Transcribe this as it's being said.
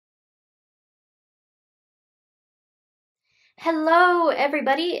Hello,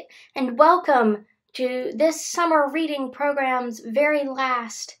 everybody, and welcome to this summer reading program's very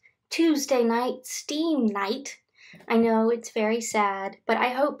last Tuesday night STEAM night. I know it's very sad, but I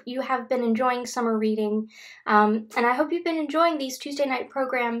hope you have been enjoying summer reading, and I hope you've been enjoying these Tuesday night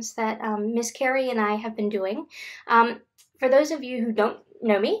programs that Miss Carrie and I have been doing. For those of you who don't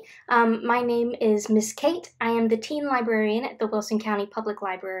know me, my name is Miss Kate. I am the teen librarian at the Wilson County Public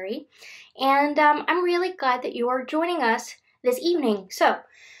Library, and I'm really glad that you are joining us this evening. So,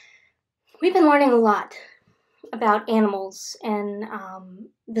 we've been learning a lot about animals and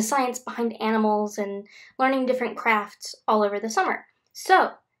the science behind animals and learning different crafts all over the summer.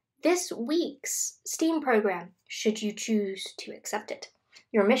 So, this week's STEAM program, should you choose to accept it,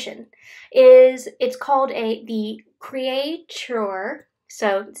 your mission, it's called the Create-ture,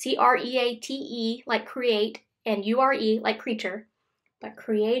 so C-R-E-A-T-E like create and U-R-E like creature, but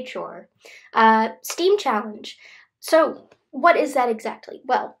Create-ture, STEAM challenge. So, what is that exactly?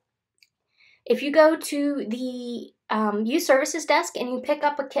 Well, if you go to the youth services desk and you pick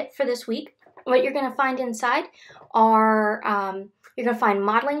up a kit for this week, what you're going to find inside are, you're going to find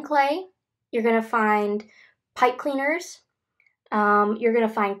modeling clay, you're going to find pipe cleaners, you're going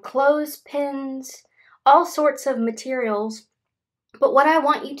to find clothespins, all sorts of materials. But what I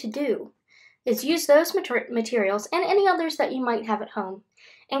want you to do is use those materials and any others that you might have at home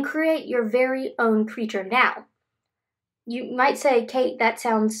and create your very own creature. Now, you might say, Kate, that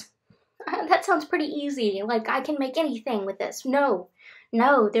sounds pretty easy. Like, I can make anything with this. No,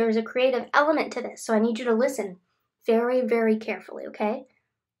 there is a creative element to this, so I need you to listen very, very carefully, okay?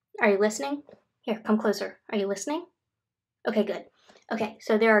 Are you listening? Here, come closer. Are you listening? Okay, good. Okay,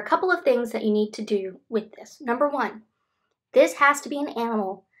 so there are a couple of things that you need to do with this. Number one, this has to be an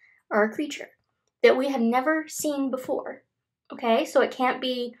animal or a creature that we have never seen before, okay? So it can't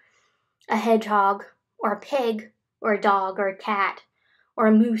be a hedgehog or a pig or a dog or a cat or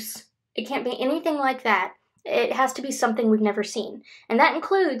a moose. It can't be anything like that. It has to be something we've never seen. And that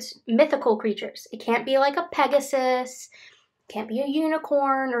includes mythical creatures. It can't be like a Pegasus, can't be a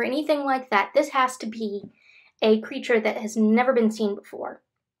unicorn or anything like that. This has to be a creature that has never been seen before.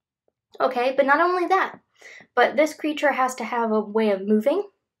 Okay, but not only that, but this creature has to have a way of moving.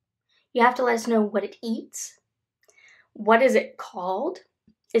 You have to let us know what it eats. What is it called?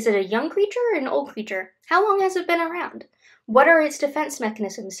 Is it a young creature or an old creature? How long has it been around? What are its defense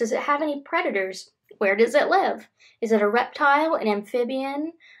mechanisms? Does it have any predators? Where does it live? Is it a reptile, an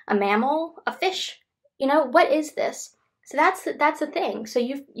amphibian, a mammal, a fish? You know, what is this? So that's the thing. So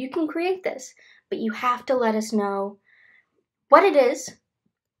you can create this, but you have to let us know what it is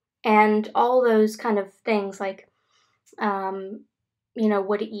and all those kind of things like, you know,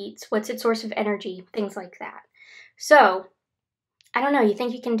 what it eats, what's its source of energy, things like that. So, I don't know, you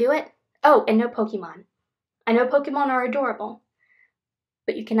think you can do it? Oh, and no Pokemon. I know Pokemon are adorable,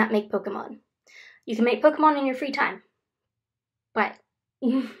 but you cannot make Pokemon. You can make Pokemon in your free time, but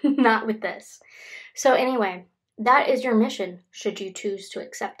not with this. So anyway, that is your mission, should you choose to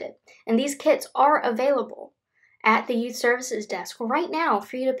accept it. And these kits are available at the youth services desk right now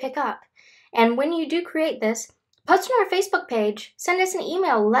for you to pick up. And when you do create this, post on our Facebook page, send us an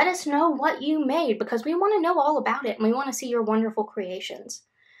email, let us know what you made, because we want to know all about it and we want to see your wonderful creations.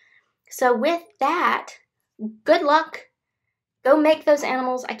 So with that, good luck. Go make those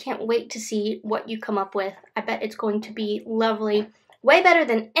animals. I can't wait to see what you come up with. I bet it's going to be lovely. Way better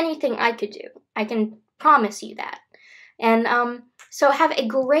than anything I could do. I can promise you that. And so have a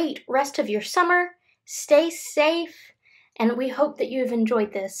great rest of your summer. Stay safe. And we hope that you have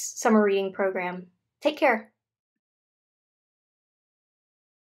enjoyed this summer reading program. Take care.